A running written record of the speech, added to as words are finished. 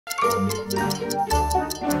Only Jamal.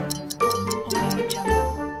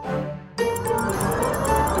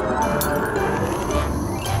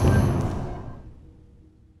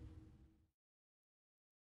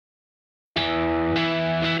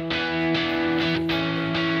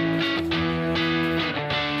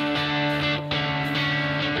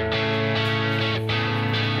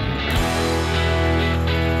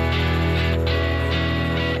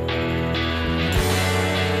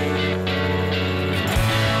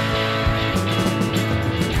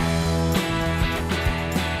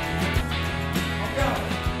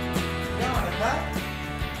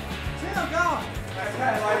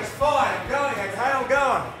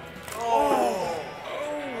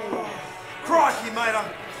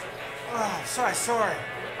 Sorry.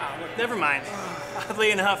 Oh, look, never mind. Oddly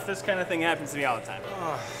enough, this kind of thing happens to me all the time.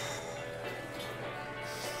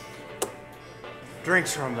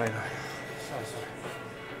 Drinks from me. Sorry.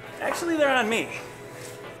 Actually, they're on me.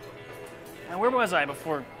 Now, where was I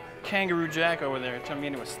before Kangaroo Jack over there turned me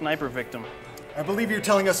into a sniper victim? I believe you're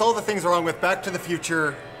telling us all the things wrong with Back to the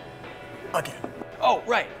Future again. Oh,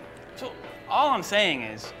 right. So, all I'm saying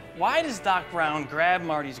is, why does Doc Brown grab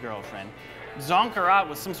Marty's girlfriend, zonk her out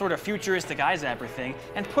with some sort of futuristic eye zapper thing,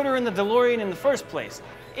 and put her in the DeLorean in the first place?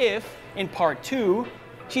 If, in part 2,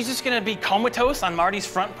 she's just gonna be comatose on Marty's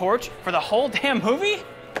front porch for the whole damn movie?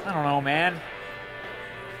 I don't know, man.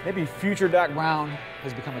 Maybe future Doc Brown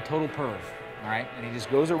has become a total perv, all right? And he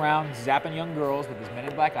just goes around zapping young girls with his Men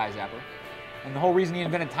in Black eye zapper. And the whole reason he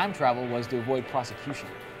invented time travel was to avoid prosecution.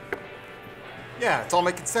 Yeah, it's all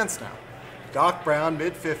making sense now. Doc Brown,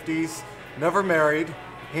 mid-50s, never married,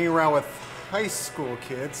 hanging around with high school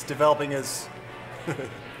kids, developing his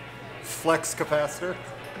flex capacitor.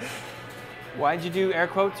 Why'd you do air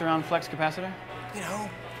quotes around flex capacitor? You know,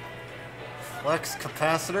 flex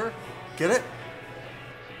capacitor, get it?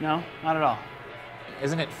 No, not at all.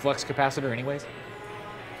 Isn't it flux capacitor anyways?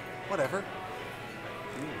 Whatever.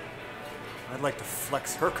 I'd like to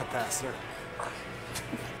flex her capacitor.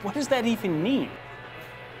 What does that even mean?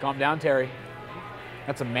 Calm down, Terry.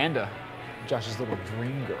 That's Amanda, Josh's little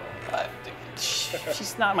dream girl.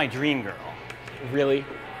 She's not my dream girl. Really?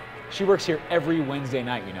 She works here every Wednesday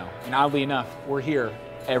night, you know. And oddly enough, we're here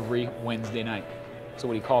every Wednesday night. So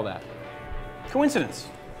what do you call that? Coincidence.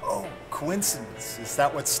 Oh, coincidence. Is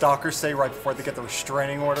that what stalkers say right before they get the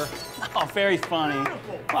restraining order? Oh, very funny.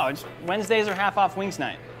 Wow, Wednesdays are half off Wings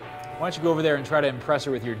night. Why don't you go over there and try to impress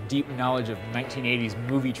her with your deep knowledge of 1980s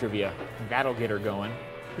movie trivia? That'll get her going.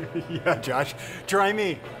 Yeah, Josh. Try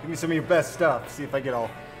me. Give me some of your best stuff. See if I get all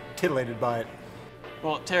titillated by it.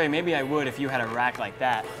 Well, Terry, maybe I would if you had a rack like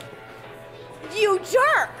that. You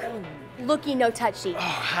jerk! Looky no touchy.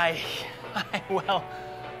 Oh, well,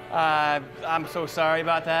 I'm so sorry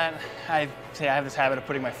about that. I have this habit of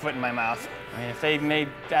putting my foot in my mouth. I mean, if they made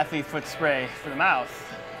athlete foot spray for the mouth,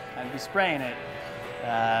 I'd be spraying it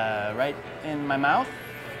right in my mouth,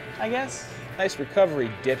 I guess. Nice recovery,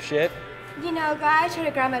 dipshit. You know, guys try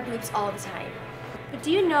to grab my boobs all the time. But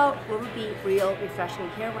do you know what would be real refreshing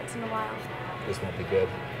here once in a while? This won't be good.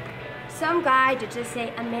 Some guy to just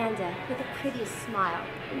say Amanda with the prettiest smile.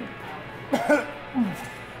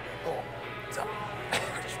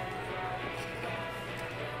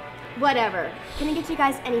 Whatever. Can I get you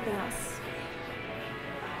guys anything else?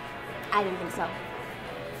 I didn't think so.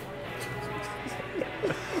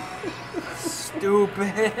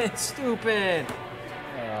 Stupid.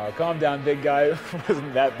 Calm down, big guy. It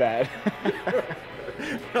wasn't that bad.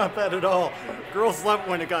 Not bad at all. Girls love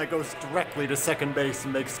when a guy goes directly to second base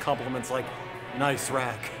and makes compliments like, nice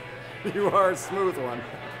rack. You are a smooth one.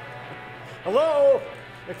 Hello,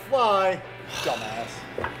 McFly. Dumbass.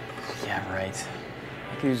 Yeah, right.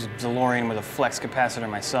 I could use a DeLorean with a flex capacitor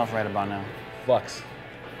myself right about now. Flux.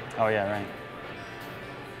 Oh, yeah, right.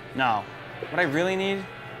 No, what I really need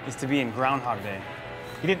is to be in Groundhog Day.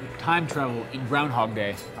 He didn't time travel in Groundhog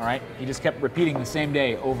Day, all right? He just kept repeating the same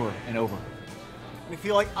day over and over. I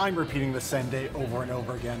feel like I'm repeating the same day over and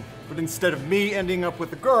over again. But instead of me ending up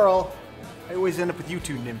with a girl, I always end up with you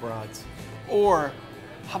two nimbrods. Or,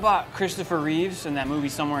 how about Christopher Reeves in that movie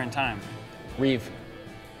Somewhere in Time? Reeve.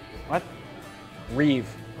 What? Reeve.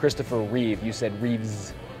 Christopher Reeve. You said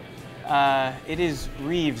Reeves. It is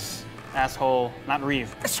Reeves, asshole, not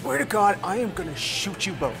Reeve. I swear to God, I am gonna shoot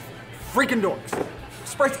you both. Freaking dorks. I'm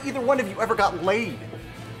surprised either one of you ever got laid.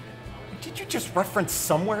 Did you just reference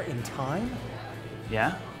Somewhere in Time?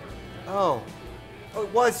 Yeah? Oh, it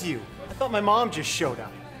was you. I thought my mom just showed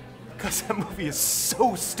up. Because that movie is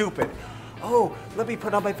so stupid. Oh, let me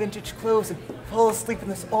put on my vintage clothes and fall asleep in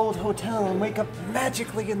this old hotel and wake up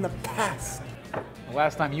magically in the past. The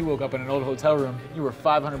last time you woke up in an old hotel room, you were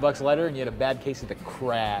 500 bucks lighter and you had a bad case of the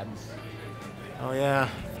crabs. Oh yeah,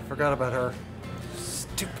 forgot about her.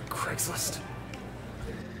 Stupid Craigslist.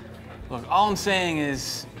 Look, all I'm saying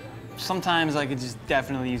is sometimes I could just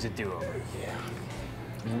definitely use a do-over. Yeah.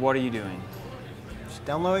 What are you doing? Just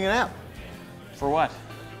downloading an app. For what?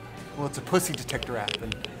 Well, it's a pussy detector app,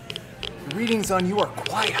 and the readings on you are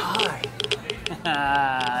quite high.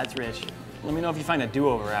 That's rich. Let me know if you find a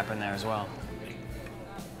do-over app in there as well.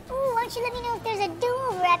 Ooh, why don't you let me know if there's a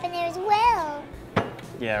do-over app in there as well?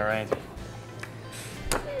 Yeah, right.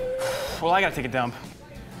 Well, I gotta take a dump.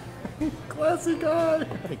 Classy guy.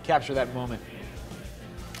 Let me capture that moment.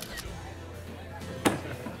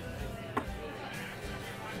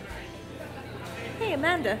 Hey,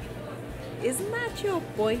 Amanda. Isn't that your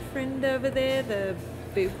boyfriend over there, the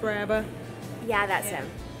boob grabber? Yeah, that's him.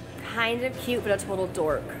 Kind of cute, but a total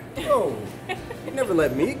dork. Oh, you never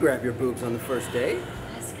let me grab your boobs on the first date.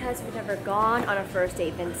 That's because we've never gone on a first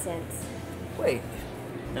date, Vincent. Wait,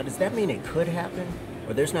 now does that mean it could happen?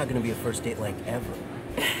 Or there's not gonna be a first date like ever?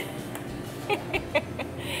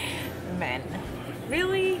 Men.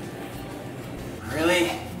 Really?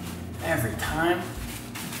 Really? Every time?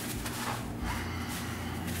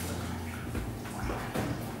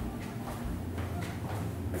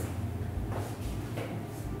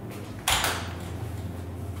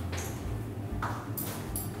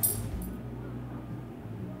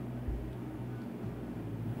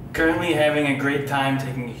 Currently having a great time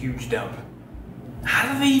taking a huge dump.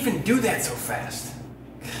 How do they even do that so fast?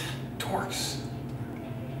 Dorks.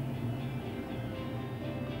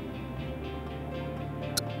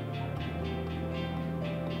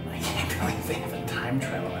 I can't believe they have a time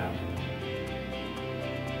travel app.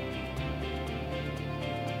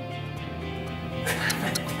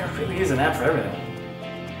 There really is an app for everything.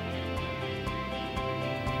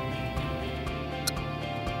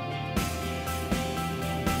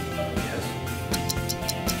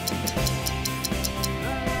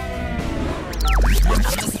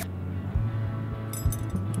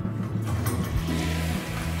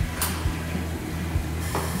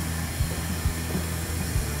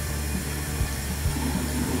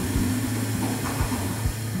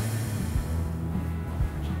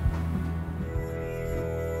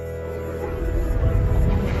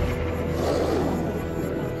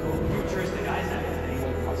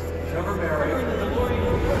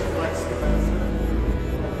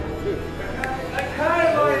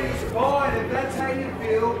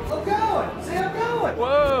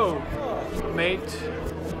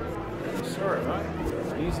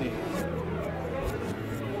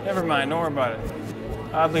 Never mind, don't worry about it.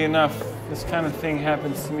 Oddly enough, this kind of thing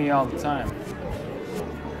happens to me all the time.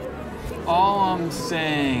 All I'm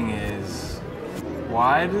saying is,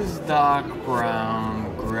 why does Doc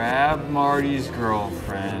Brown grab Marty's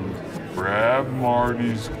girlfriend?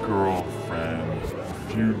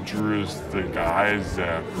 Futuristic eye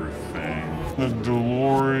zapper thing. The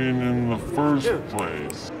DeLorean in the first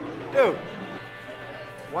place. Dude,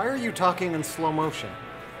 why are you talking in slow motion?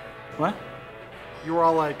 What? You were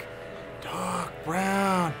all like, Doc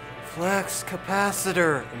Brown, flex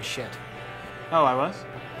capacitor, and shit. Oh, I was?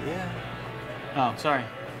 Yeah. Oh, sorry.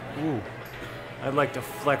 Ooh, I'd like to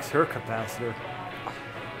flex her capacitor.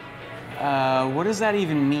 What does that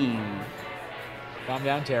even mean? Calm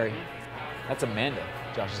down, Terry. That's Amanda,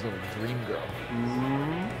 Josh's little dream girl.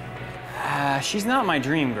 She's not my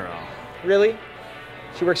dream girl. Really?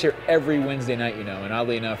 She works here every Wednesday night, you know, and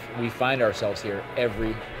oddly enough, we find ourselves here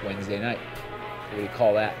every Wednesday night. What do you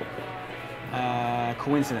call that?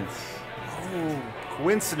 Coincidence. Oh,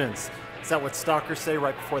 coincidence. Is that what stalkers say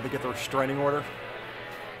right before they get the restraining order?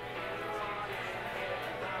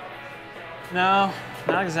 No,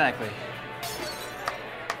 not exactly.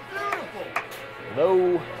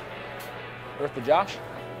 Hello? Eartha Josh?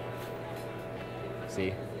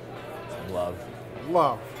 See? Some love.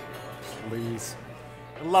 Love. Please.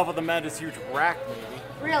 In love with Amanda's huge rack, maybe.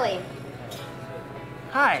 Really?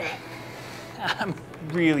 Hi. I'm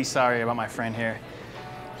really sorry about my friend here.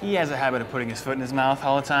 He has a habit of putting his foot in his mouth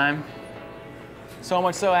all the time. So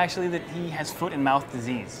much so, actually, that he has foot and mouth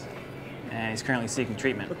disease. And he's currently seeking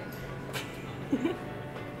treatment.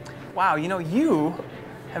 Wow, you know, you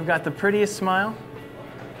have got the prettiest smile.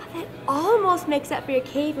 That almost makes up for your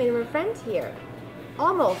caveman and we're friends here.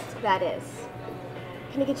 Almost, that is.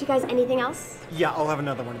 Can I get you guys anything else? Yeah, I'll have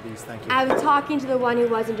another one of these, thank you. I was talking to the one who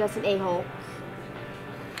wasn't just an a-hole.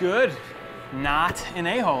 Good. Not an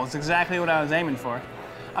a-hole. It's exactly what I was aiming for.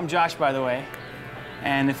 I'm Josh, by the way.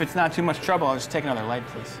 And if it's not too much trouble, I'll just take another light,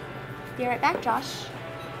 please. Be right back, Josh.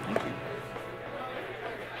 Thank you.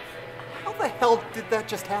 How the hell did that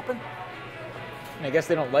just happen? I guess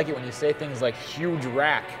they don't like it when you say things like huge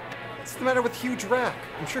rack. What's the matter with huge rack?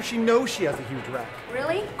 I'm sure she knows she has a huge rack.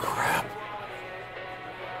 Really? Crap.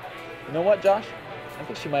 You know what, Josh? I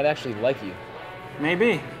think she might actually like you.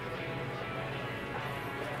 Maybe.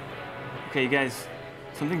 Okay, you guys,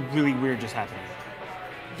 something really weird just happened.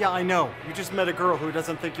 Yeah, I know. You just met a girl who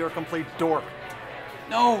doesn't think you're a complete dork.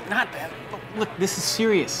 No, not that. Look, this is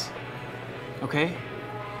serious. Okay?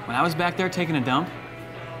 When I was back there taking a dump,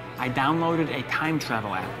 I downloaded a time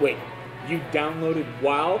travel app. Wait, you downloaded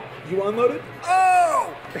while you unloaded?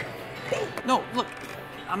 Oh! No, look,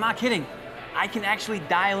 I'm not kidding. I can actually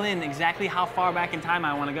dial in exactly how far back in time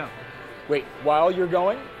I want to go. Wait, while you're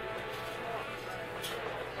going?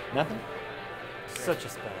 Nothing? Such a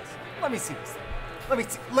spaz. Let me see this thing.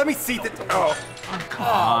 Let me see the. Oh, come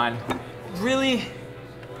on. Really?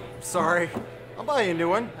 Sorry. I'll buy you a new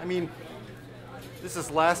one. I mean, this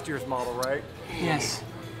is last year's model, right? Yes.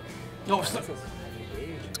 No,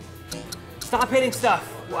 stop hitting stuff.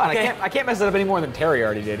 What? Okay? I can't mess it up any more than Terry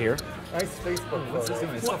already did here. Nice Facebook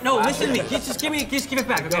photo. What? No, listen to me. Just give it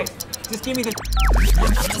back, okay? Just give me the.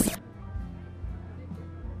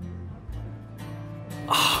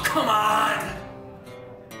 Oh, come on!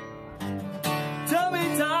 Tell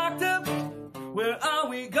me, doctor, where are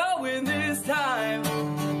we going this time?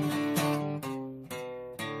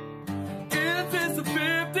 If it's the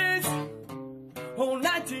 50s or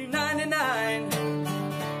 1999,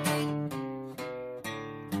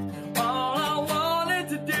 all I wanted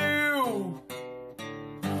to do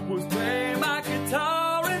was play my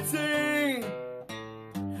guitar and sing.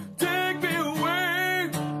 Take me away,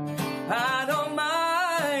 I don't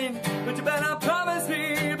mind, but you better promise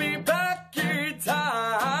me be back in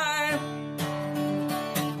time.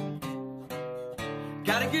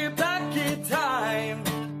 Gotta get back in time.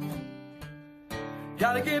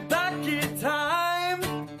 Gotta get back in time.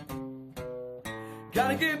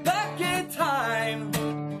 Gotta get back in time.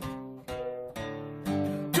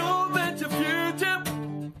 Don't bet your future,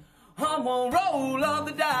 I'm gonna roll all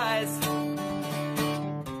the dice.